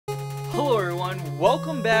everyone,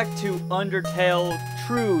 welcome back to Undertale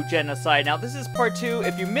True Genocide. Now this is part 2.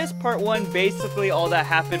 If you missed part 1, basically all that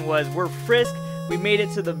happened was we're Frisk, we made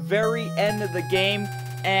it to the very end of the game,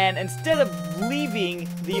 and instead of leaving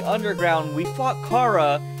the underground, we fought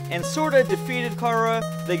Kara and sorta defeated Kara.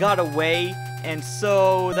 They got away, and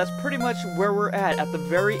so that's pretty much where we're at the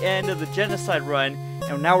very end of the Genocide run,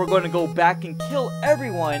 and now we're going to go back and kill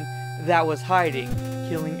everyone that was hiding.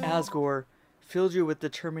 Killing Asgore filled you with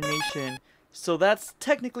determination. So that's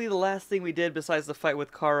technically the last thing we did besides the fight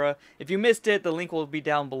with Kara. If you missed it, the link will be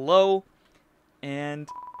down below. And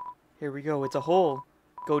here we go. It's a hole.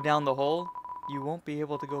 Go down the hole. You won't be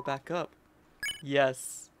able to go back up.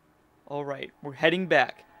 Yes. Alright, we're heading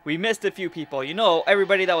back. We missed a few people. You know,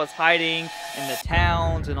 everybody that was hiding in the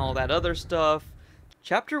towns and all that other stuff.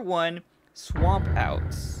 Chapter 1, Swamp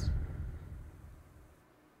Outs.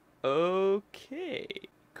 Okay.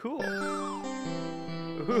 Cool.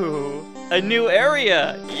 Ooh, a new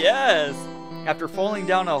area! Yes! After falling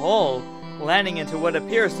down a hole, landing into what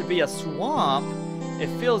appears to be a swamp, it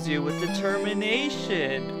fills you with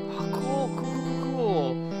determination. Oh,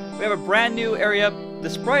 cool. We have a brand new area.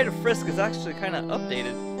 The sprite of Frisk is actually kind of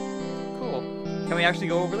updated. Cool. Can we actually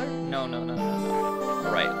go over there? No.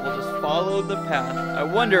 Alright, we'll just follow the path. I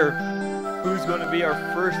wonder who's going to be our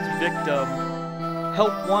first victim.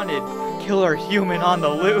 Help wanted. Killer human on the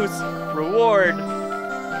loose. Reward.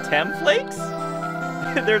 Templates?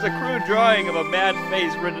 There's a crude drawing of a mad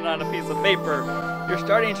face written on a piece of paper. You're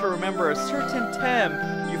starting to remember a certain Tem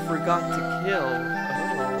you forgot to kill.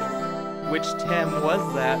 Oh. Which Tem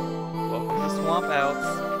was that? Welcome to Swamp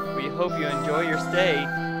Outs. We hope you enjoy your stay.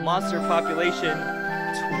 Monster population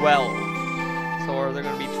 12. So are there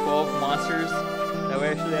going to be 12 monsters that we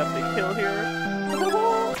actually have to kill here?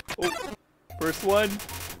 Oh. First one.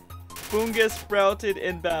 Fungus sprouted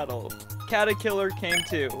in battle. Caterpillar came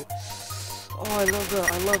too. Oh, I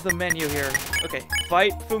love the menu here. Okay,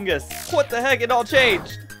 fight Fungus. What the heck? It all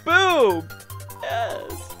changed. Boom!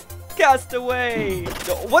 Yes. Castaway.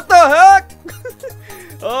 No, what the heck?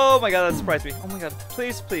 Oh my god, that surprised me. Oh my god,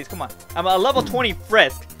 please, come on. I'm a level 20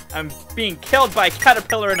 Frisk. I'm being killed by a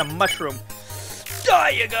caterpillar and a mushroom. Die,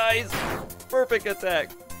 you guys! Perfect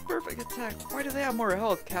attack. Why do they have more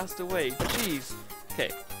health? Castaway. Jeez.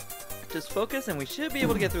 Okay. Just focus and we should be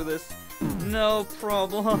able to get through this. No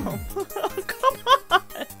problem. Come on!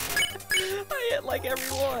 I hit like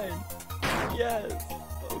everyone. Yes.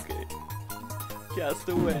 Okay. Cast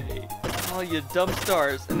away. Oh, you dumb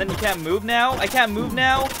stars. And then you can't move now? I can't move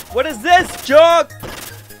now? What is this, junk?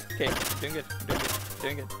 Okay, doing good.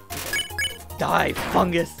 Okay. Die,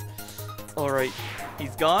 fungus. Alright.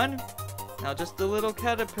 He's gone. Now just a little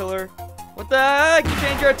caterpillar. What the heck? You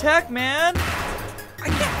changed your attack, man. I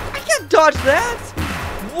can't dodge that!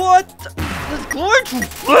 What? It's going too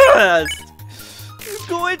fast! It's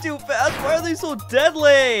going too fast! Why are they so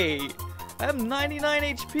deadly? I have 99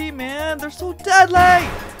 HP, man! They're so deadly!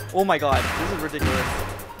 Oh my god, this is ridiculous.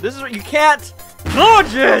 This is... You can't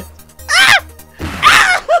dodge it! Ah!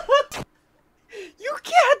 Ah! You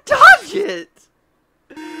can't dodge it!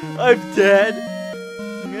 I'm dead.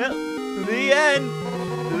 Yep. The end.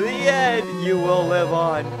 You will live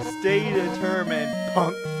on. Stay determined,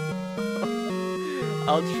 punk.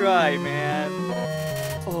 I'll try, man.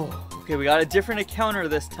 Oh, okay, we got a different encounter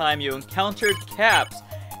this time. You encountered Caps.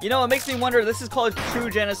 You know, it makes me wonder, this is called True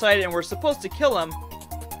Genocide and we're supposed to kill him.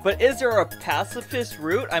 But is there a pacifist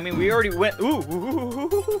route? I mean, we already went... Ooh.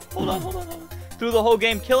 Hold on. Through the whole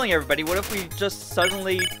game killing everybody. What if we just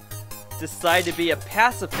suddenly decide to be a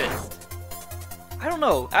pacifist? I don't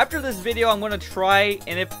know. After this video, I'm going to try,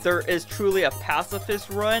 and if there is truly a pacifist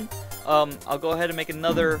run, I'll go ahead and make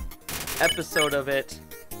another episode of it.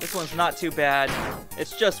 This one's not too bad.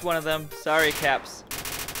 It's just one of them. Sorry, Caps.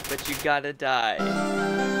 But you gotta die.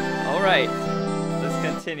 Alright. Let's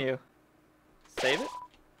continue. Save it?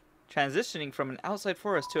 Transitioning from an outside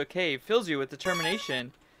forest to a cave fills you with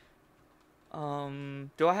determination.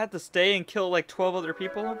 Do I have to stay and kill like 12 other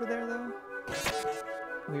people over there, though?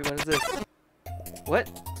 Wait, what is this? What?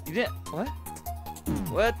 You didn't... What?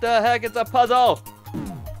 What the heck? It's a puzzle!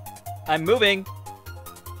 I'm moving.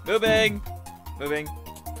 Moving.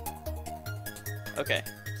 Okay.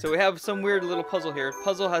 So we have some weird little puzzle here.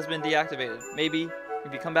 Puzzle has been deactivated. Maybe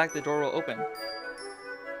if you come back, the door will open.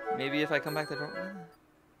 Maybe if I come back, the door...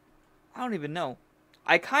 I don't even know.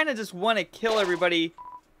 I kind of just want to kill everybody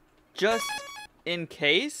just in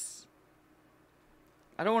case.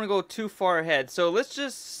 I don't want to go too far ahead. So let's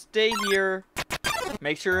just stay here.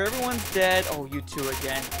 Make sure everyone's dead. Oh, you two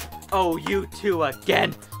again.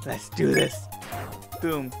 Let's do this.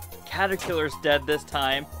 Boom. Caterpillar's dead this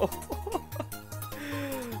time.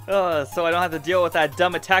 So I don't have to deal with that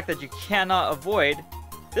dumb attack that you cannot avoid.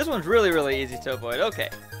 This one's really, really easy to avoid. Okay.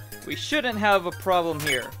 We shouldn't have a problem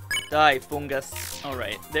here. Die, fungus.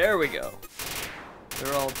 Alright, there we go.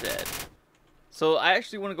 They're all dead. So I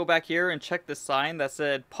actually want to go back here and check the sign that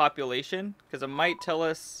said population, because it might tell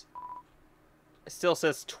us... It still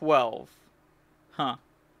says 12. Huh.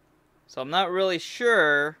 So I'm not really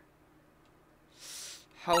sure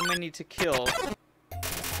how many to kill.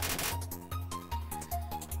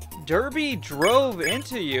 Derby drove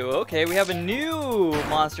into you. Okay, we have a new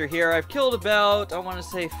monster here. I've killed about, I want to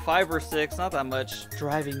say 5 or 6, not that much.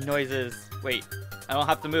 Driving noises. Wait, I don't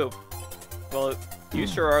have to move. Well, you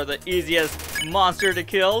sure are the easiest monster to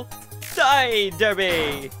kill. Die,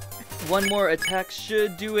 Derby! One more attack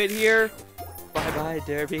should do it here. Bye-bye,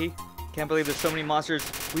 Derby. Can't believe there's so many monsters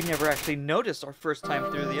we never actually noticed our first time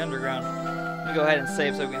through the underground. Let me go ahead and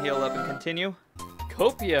save so we can heal up and continue.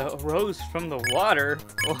 Copia arose from the water?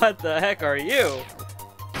 What the heck are you?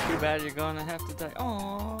 Too bad you're gonna have to die.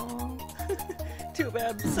 Aww. Too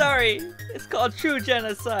bad. Sorry. It's called true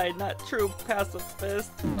genocide, not true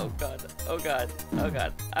pacifist. Oh god. Oh god. Oh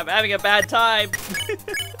god. I'm having a bad time.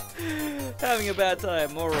 Having a bad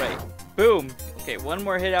time. Alright. Boom. Okay, one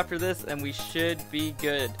more hit after this and we should be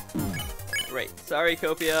good. Right. Sorry,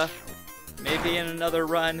 Copia. Maybe in another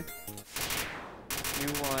run. You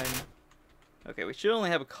won. Okay, we should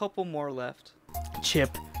only have a couple more left.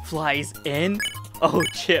 Chip flies in. Oh,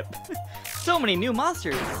 Chip. So many new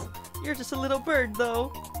monsters. You're just a little bird,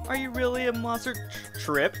 though. Are you really a monster?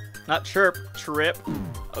 Trip? Not chirp. Trip.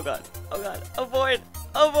 Oh, God. Oh, God. Avoid.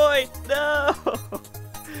 Avoid. No.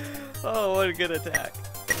 Oh, what a good attack.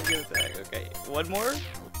 What a good attack. Okay, one more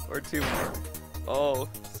or 2 more? Oh,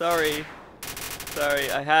 sorry.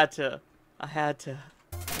 Sorry, I had to. I had to.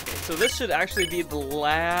 So this should actually be the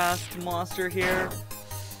last monster here.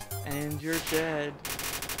 And you're dead.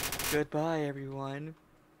 Goodbye, everyone.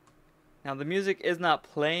 Now, the music is not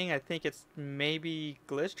playing. I think it's maybe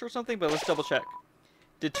glitched or something, but let's double check.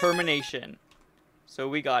 Determination. So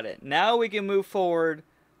we got it. Now we can move forward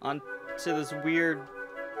on to this weird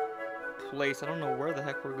place. I don't know where the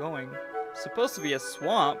heck we're going. It's supposed to be a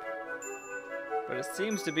swamp, but it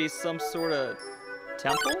seems to be some sort of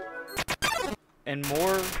temple? And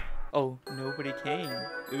more... Oh, nobody came.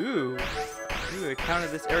 Ooh. Ooh, I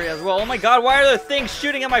counted this area as well. Oh my god, why are there things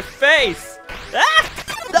shooting at my face? Ah!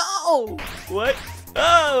 No! What?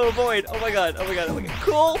 Oh, void. Oh my god, oh my god, oh my god.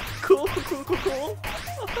 Cool, cool, cool, cool, cool.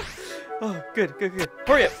 Oh, good, good, good.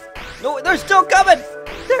 Hurry up. No, they're still coming!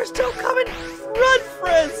 They're still coming! Run,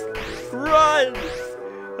 Frisk! Run!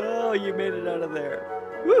 Oh, you made it out of there.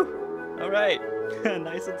 Woo! Alright.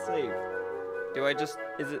 Nice and safe. Do I just...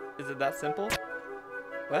 Is it that simple?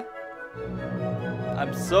 What?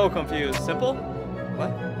 I'm so confused. Simple?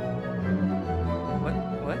 What?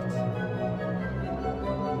 What?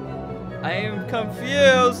 I am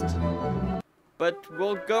confused! But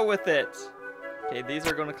we'll go with it. Okay, these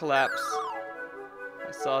are gonna collapse.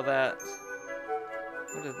 I saw that.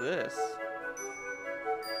 What is this?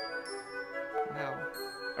 Wow.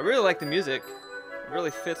 I really like the music. It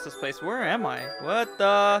really fits this place. Where am I? What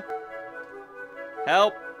the?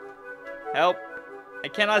 Help! Help! I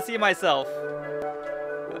cannot see myself.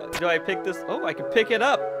 Do I pick this? Oh, I can pick it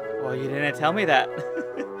up. Well, you didn't tell me that.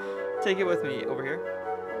 Take it with me over here.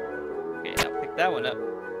 Okay, now pick that one up.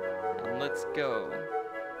 And let's go.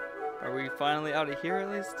 Are we finally out of here at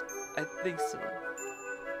least? I think so.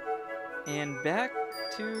 And back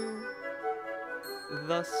to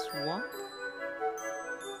the swamp?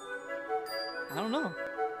 I don't know.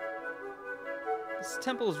 This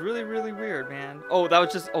temple is really, really weird, man. Oh, that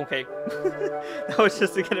was just... Okay. That was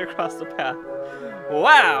just to get across the path.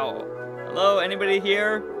 Wow! Hello, anybody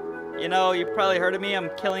here? You know, you probably heard of me.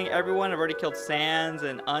 I'm killing everyone. I've already killed Sans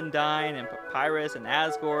and Undyne and Papyrus and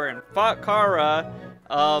Asgore and fought Kara.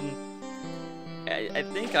 I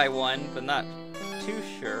think I won, but not too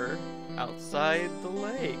sure. Outside the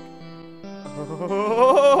lake.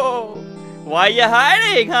 Oh! Why you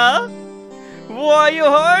hiding, huh? Why are you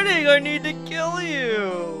hiding? I need to kill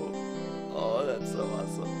you. Oh, that's so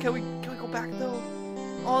awesome. Can we go back though?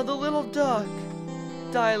 Oh, the little duck.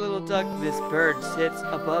 Die, little duck. This bird sits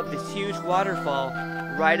above this huge waterfall.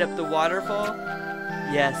 Right up the waterfall?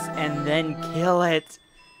 Yes, and then kill it.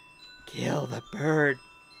 Kill the bird.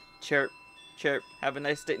 Chirp, chirp. Have a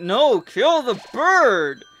nice day. No, kill the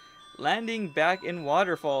bird. Landing back in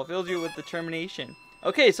waterfall fills you with determination.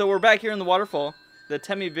 Okay, so we're back here in the waterfall. The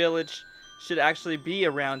Temi village should actually be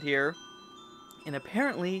around here. And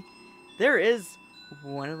apparently, there is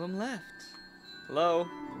one of them left. Hello?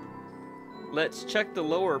 Let's check the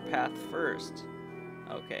lower path first.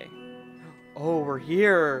 Okay. Oh, we're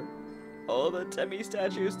here. Oh, the Temmie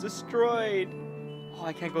statue is destroyed. Oh,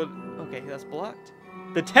 I can't go. Okay, that's blocked.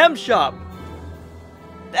 The Tem shop.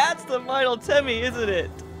 That's the final Temmie, isn't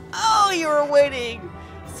it? Oh, you were waiting.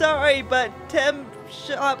 Sorry, but Tem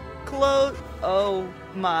shop closed. Oh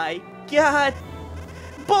my god.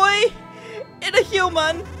 Boy, and a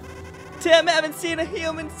human. Tim, haven't seen a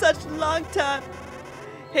human in such a long time.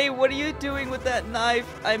 Hey, what are you doing with that knife?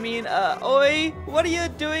 I mean, oi, what are you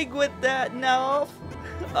doing with that knife?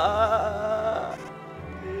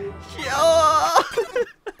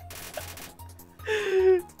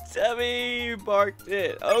 Temmie barked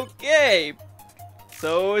it. Okay.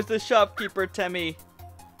 So is the shopkeeper, Temmie.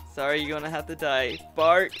 Sorry, you're gonna have to die.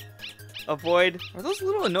 Bark. Avoid. Are those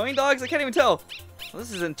little annoying dogs? I can't even tell. Well,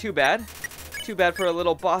 this isn't too bad. Too bad for a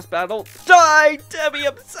little boss battle. Die, Temmie!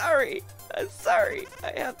 I'm sorry. I'm sorry.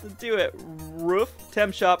 I have to do it. Roof.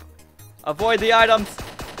 Tem shop. Avoid the items.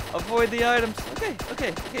 Avoid the items. Okay,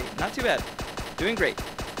 okay, okay. Not too bad. Doing great.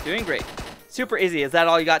 Doing great. Super easy. Is that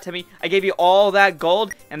all you got, Temmie? I gave you all that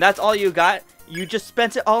gold, and that's all you got? You just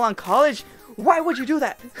spent it all on college? Why would you do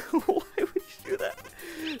that? Why would you do that?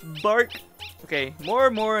 Bark. Okay,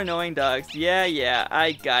 more annoying dogs. Yeah,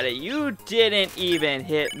 I got it. You didn't even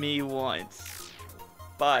hit me once.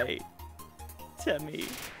 Bye, Temmie.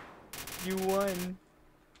 You won.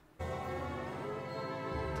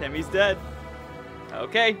 Temmie's dead.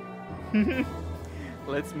 Okay.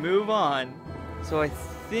 Let's move on. So I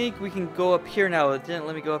think we can go up here now. It didn't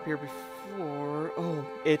let me go up here before. Oh,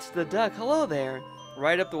 it's the duck. Hello there.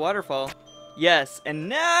 Right up the waterfall. Yes, and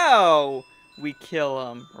now we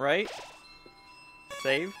kill him, right?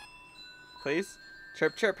 Save, please.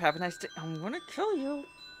 Chirp, chirp. Have a nice day. I'm gonna kill you.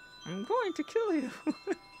 I'm going to kill you.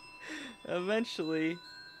 Eventually.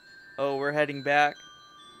 Oh, we're heading back.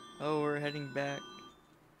 Oh, we're heading back.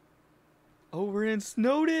 Oh, we're in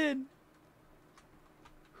Snowden.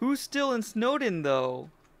 Who's still in Snowden, though?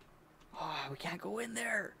 Oh, we can't go in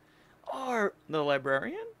there. Or the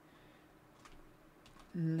librarian?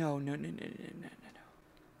 No.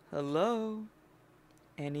 Hello?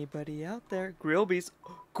 Anybody out there? Grillby's.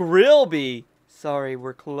 Grillby! Sorry,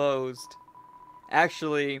 we're closed.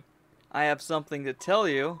 Actually, I have something to tell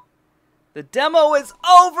you. The demo is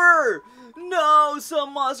over! No,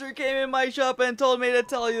 some monster came in my shop and told me to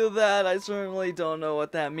tell you that. I certainly don't know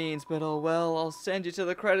what that means, but oh well, I'll send you to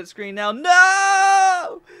the credit screen now.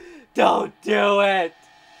 No! Don't do it!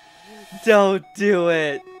 Don't do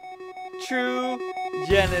it! True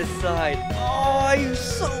genocide. Oh, I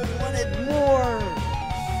so wanted more!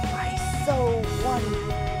 I so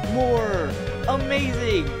wanted more!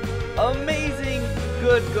 Amazing! Amazing!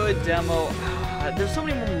 Good demo. There's so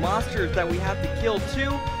many more monsters that we have to kill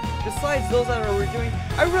too. Besides those that we're doing,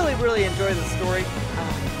 I really enjoy the story.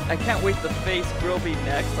 I can't wait to face Grillby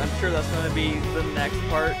next. I'm sure that's going to be the next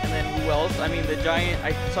part. And then who else? I mean, the giant.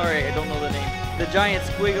 Sorry, I don't know the name. The giant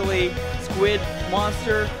squiggly squid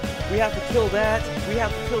monster. We have to kill that. We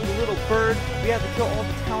have to kill the little bird. We have to kill all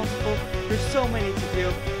the townspeople. There's so many to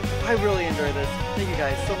do. I really enjoy this. Thank you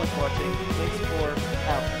guys so much for watching. Thanks for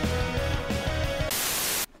out.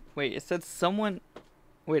 Wait, it said someone.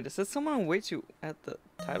 Wait, it says someone waits you at the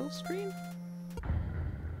title screen?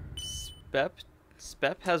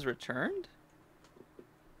 Spep has returned?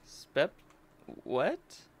 Spep? What?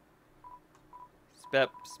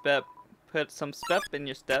 Spep. Put some spep in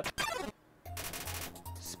your step.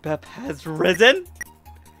 Spep has risen?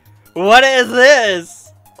 What is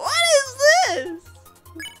this? What is this?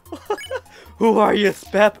 Who are you,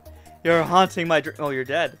 Spep? You're haunting my dream. Oh, you're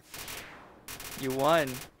dead. You won.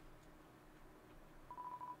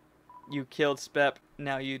 You killed Spep,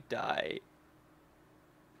 now you die.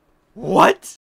 What?